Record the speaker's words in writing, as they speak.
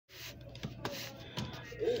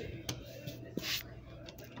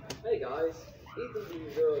guys.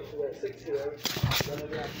 Ethan026 here. Then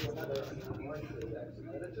we have another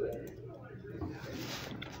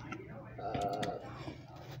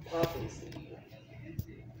poppy seed.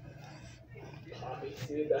 Poppy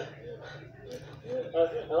seed. I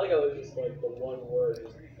like how it's just like the one word.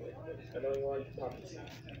 I know you want poppy seed.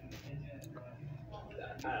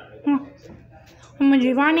 I don't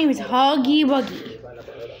know. My name is Huggy Wuggy.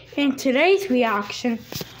 In today's reaction,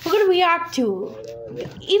 we're gonna react to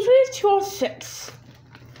ylyvflclcxtktdtc.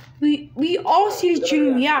 We all see the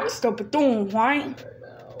string react stuff, but don't, right? Now,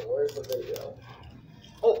 where's the video?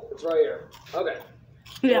 Oh, it's right here. Okay.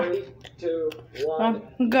 Yeah. 3, 2, 1,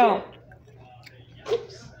 go.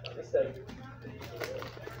 Oops, mistake.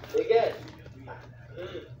 Begin.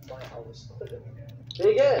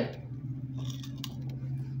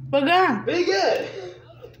 Begin. Begin. Begin.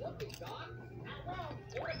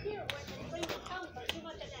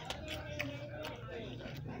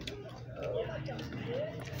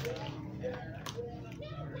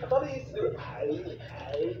 I thought he used to do it.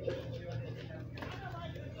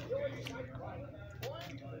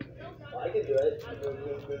 Oh, I can do it.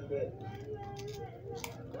 Good.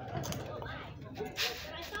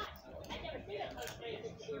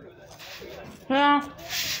 Yeah.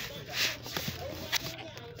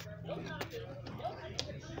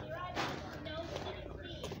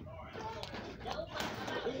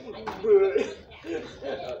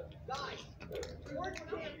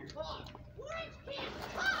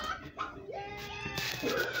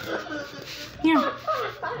 Yeah.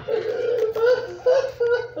 That's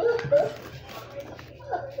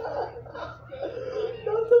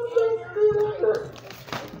the best thing ever.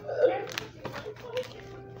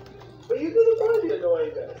 But you couldn't find the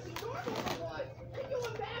annoyingness.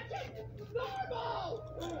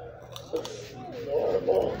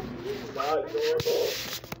 Normal. Not normal.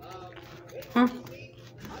 Huh?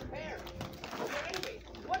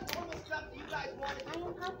 What normal stuff do you guys want? I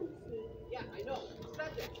am happy to. Yeah, I know.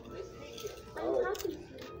 Subject. Nice to meet you. I'm happy to.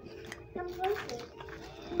 Come closer.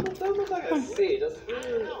 That looks like a C. Just,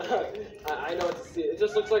 I know it's a C. It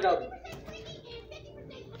just looks like a.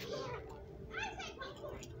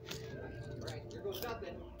 Alright, here goes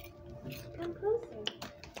nothing. Come closer.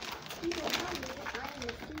 People tell me that I am a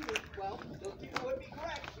student. Well, those people would be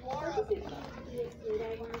correct. You are a student.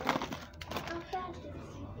 I wonder. How fast does the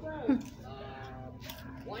seed grow?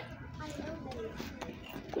 What? I know many.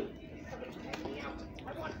 I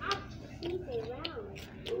want out. Seeds are round.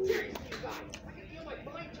 Seriously, you guys. I can feel my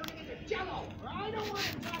mind turning into jello. I don't want to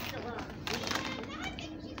talk to her. I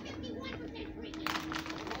think she's 51% freaky.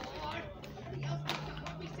 Lord, somebody else needs to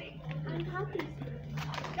help me say. I'm happy.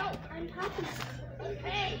 No, I'm happy.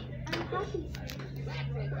 Okay. I'm happy. That's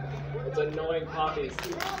it. It's annoying poppies.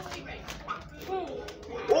 We're all leaving. Hey.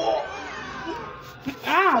 Oh!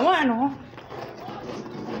 Ah, what in all?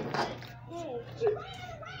 Hey.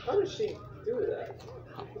 How does she do that?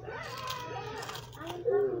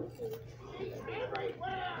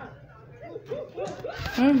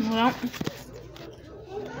 Well.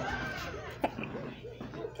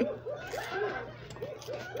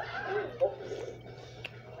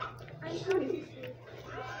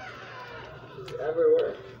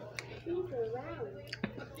 Everywhere.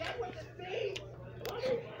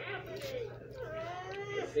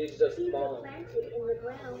 The seed's just falling.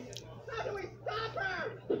 How do we stop her?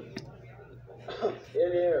 In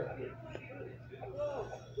here.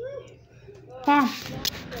 Huh.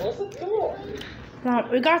 Close the door. Now,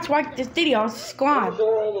 we got to like this video, Close subscribe. the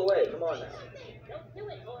door all the way. Come on now. Don't do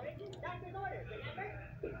it, Orange. Doctor's orders, remember?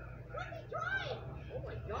 Let me try it. Oh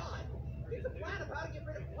my God. There's a plan of how to get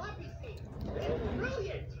rid of poppy seeds.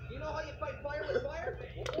 Brilliant. You know how you fight fire with fire?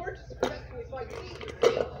 Well, Orange is suggesting we fight seeds with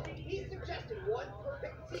seeds. He suggested one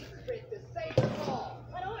perfect seed string to save us all.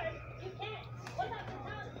 But Orange, you can't. What about the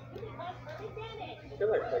tongue? You can cause perfect damage.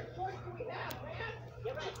 You're like, What choice do we have, man?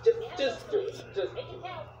 You're right. just do it. Just. It can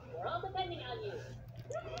help. We're all depending on you.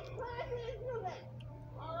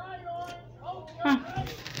 Huh.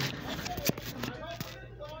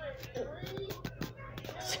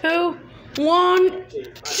 2, 1,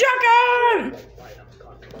 second!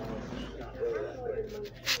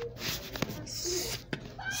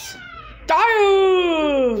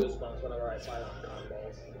 Style!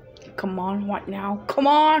 Come on, what now? Come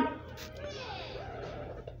on!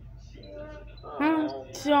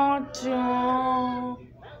 Da-da.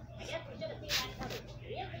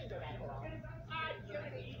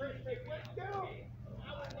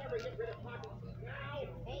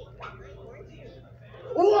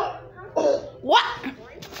 What?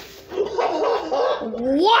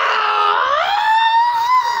 Wow!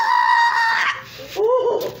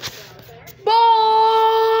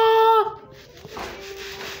 Ball!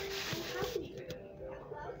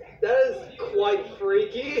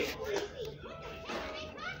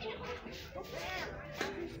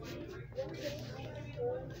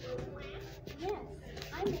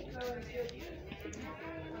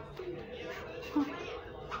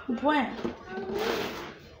 playing?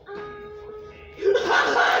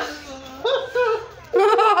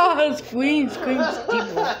 Scream, people.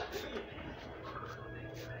 Hi,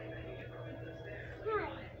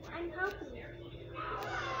 I'm Poppy.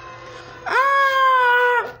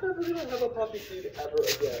 We're gonna have a poppy seed ever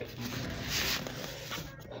again.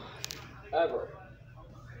 Ever.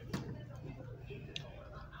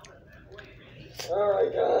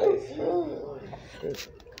 Alright, guys.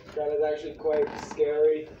 That is actually quite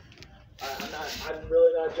scary. I'm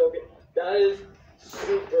really not joking. That is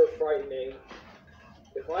super frightening.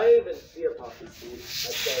 If I even see a poppy seed, I'd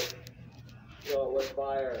say, throw it with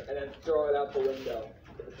fire and then throw it out the window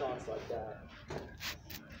if it talks like that.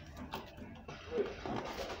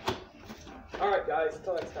 Alright, guys,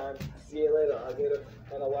 until next time. See you later. I'll get it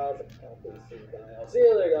in a while. I'll see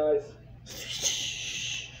you later, guys.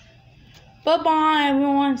 Bye-bye,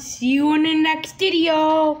 everyone. See you in the next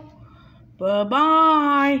video.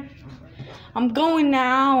 Bye-bye. I'm going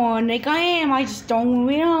now. I think I am. I just don't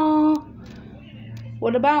really know.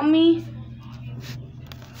 What about me?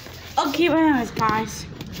 Okay, but anyways, guys.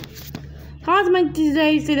 Let's make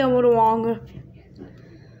today's video a little longer.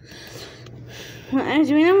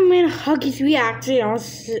 As we never made a Huggies reaction,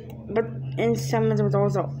 but in 7 minutes was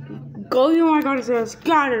also go you my god to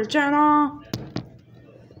subscribe to the channel.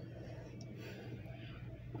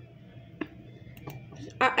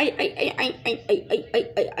 I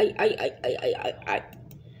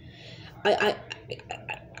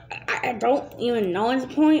don't even know at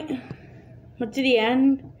this point, but to the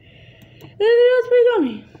end, it was pretty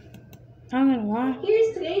funny. I'm gonna watch.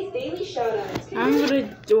 Here's today's daily shoutouts. I'm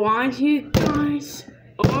gonna watch you guys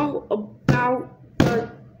all about the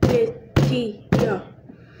 50